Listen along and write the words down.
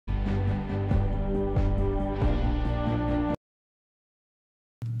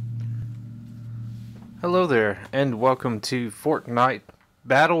Hello there, and welcome to Fortnite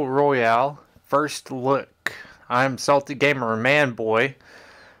Battle Royale First Look. I'm Salty Gamer Man Boy.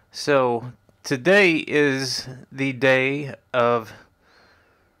 So, today is the day of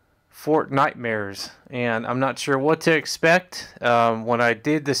Fortnitemares, and I'm not sure what to expect. When I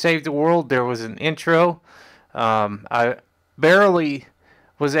did the Save the World, there was an intro. I barely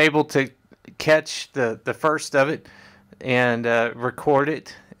was able to catch the first of it and record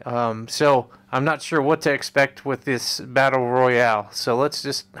it. So I'm not sure what to expect with this Battle Royale. So let's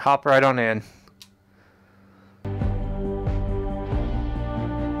just hop right on in.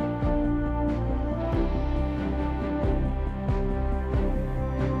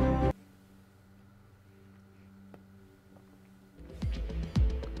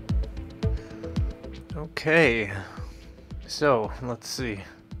 Okay, so let's see.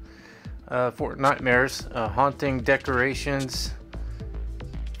 Fortnitemares, haunting decorations,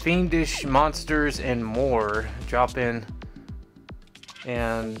 fiendish monsters, and more. Drop in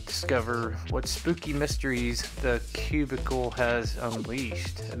and discover what spooky mysteries the cubicle has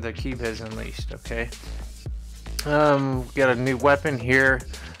unleashed. The cube has unleashed. Okay. We got a new weapon here.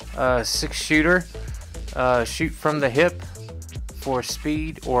 6-shooter. Shoot from the hip for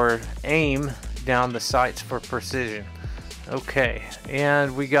speed, or aim down the sights for precision. Okay,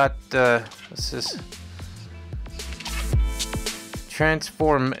 and we got what's this?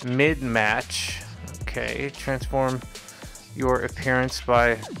 Transform mid-match. Okay, transform your appearance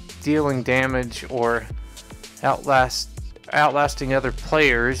by dealing damage or outlasting other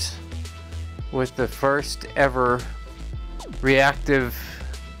players with the first ever reactive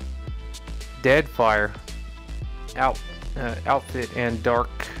deadfire outfit and dark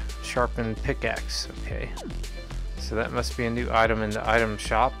sharpened pickaxe. Okay, so that must be a new item in the item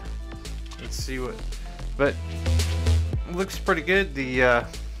shop. Let's see what, but looks pretty good. The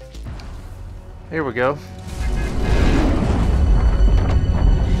here we go.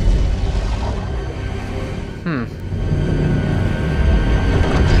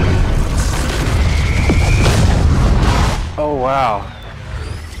 Oh wow.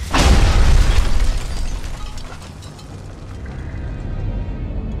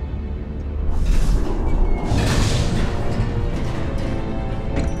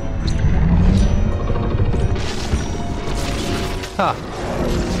 Huh.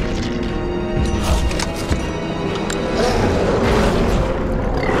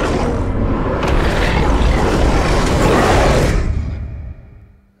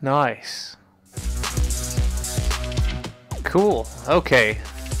 Nice. Cool. Okay.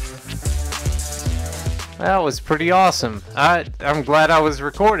 That was pretty awesome. I'm glad I was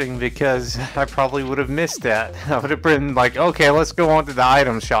recording, because I probably would have missed that. I would have been like, okay, let's go on to the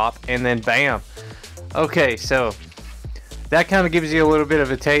item shop, and then bam. Okay, so that kind of gives you a little bit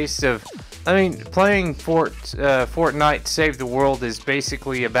of a taste of, I mean, playing Fortnite Save the World is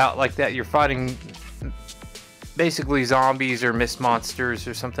basically about like that. You're fighting basically zombies or mist monsters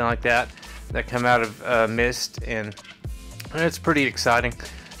or something like that come out of mist, and it's pretty exciting.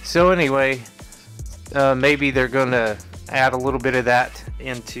 So anyway, maybe they're gonna add a little bit of that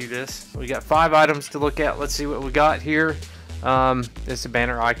into this. We got 5 items to look at. Let's see what we got here. This is a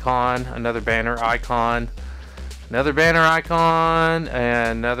banner icon, another banner icon, another banner icon,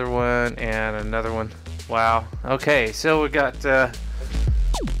 and another one, and another one. Wow. Okay, so we got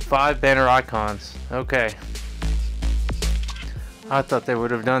 5 banner icons. Okay. I thought they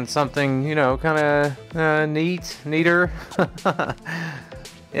would have done something, you know, kind of neater.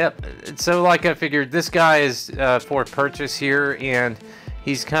 Yep. So like I figured, this guy is for purchase here, and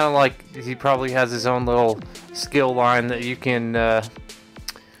he's kind of like, he probably has his own little skill line that you can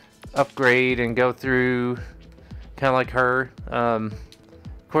upgrade and go through, kind of like her. Of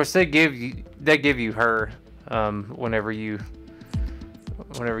course, they give you her whenever you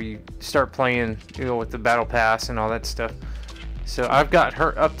start playing, you know, with the battle pass and all that stuff. So I've got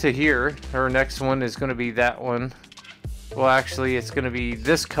her up to here. Her next one is going to be that one. Well, actually, it's going to be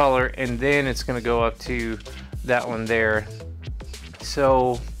this color, and then it's going to go up to that one there.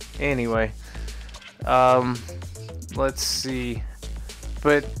 So anyway, let's see.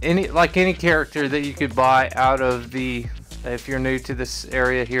 But any character that you could buy out of the, if you're new to this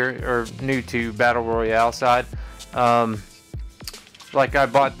area here, or new to Battle Royale side, like I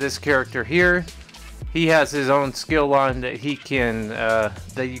bought this character here. He has his own skill line that he can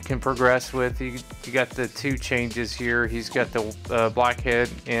that you can progress with. You got the 2 changes here. He's got the black head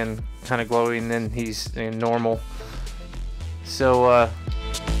and kind of glowing, then he's in normal. So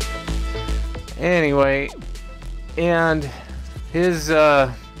anyway, and his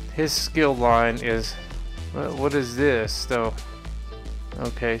skill line is, what is this though?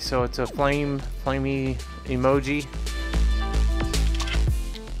 Okay, so it's a flamey emoji.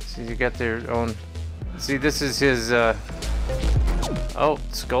 See, you got their own. See, this is his. Oh,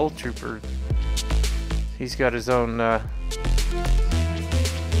 Skull Trooper. He's got his own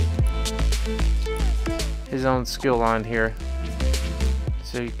skill line here.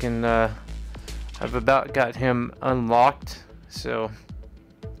 So you can. I've about got him unlocked. So,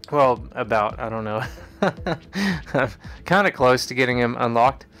 well, I don't know. I'm kind of close to getting him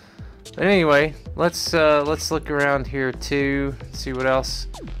unlocked. But anyway, let's look around here too. See what else.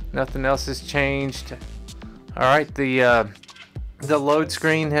 Nothing else has changed. All right, the load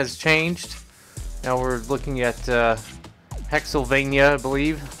screen has changed. Now we're looking at Hexylvania, I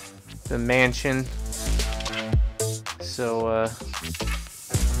believe, the mansion. So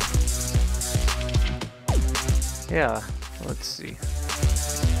yeah, let's see.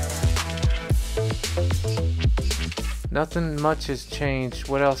 Nothing much has changed.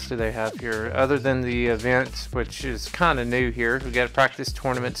 What else do they have here other than the events, which is kind of new here? We got a practice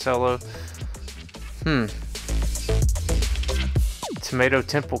tournament solo. Tomato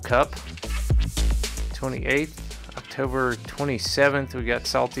Temple Cup, 28th. October 27th, we got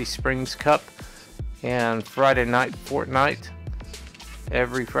Salty Springs Cup. And Friday night Fortnite.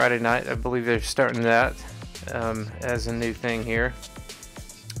 Every Friday night, I believe they're starting that as a new thing here.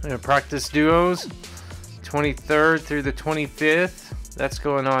 Practice duos, 23rd through the 25th. That's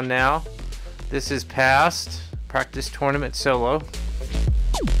going on now. This is past practice tournament solo.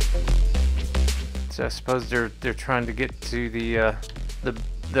 So I suppose they're trying to get to the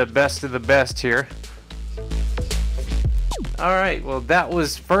best of the best here. All right, well, that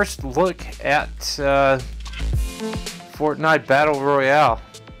was first look at Fortnite Battle Royale.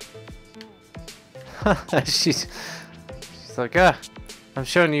 she's like, I'm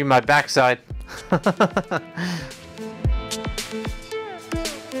showing you my backside. I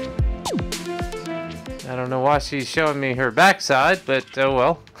don't know why she's showing me her backside, but oh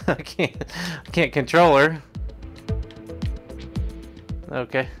well. I can't control her.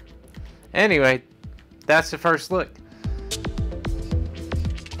 Okay. Anyway, that's the first look.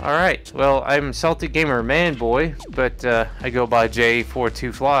 Alright, well, I'm Salty Gamer Manboy, but I go by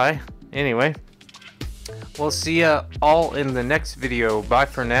J42Fly. Anyway, we'll see ya all in the next video. Bye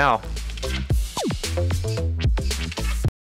for now.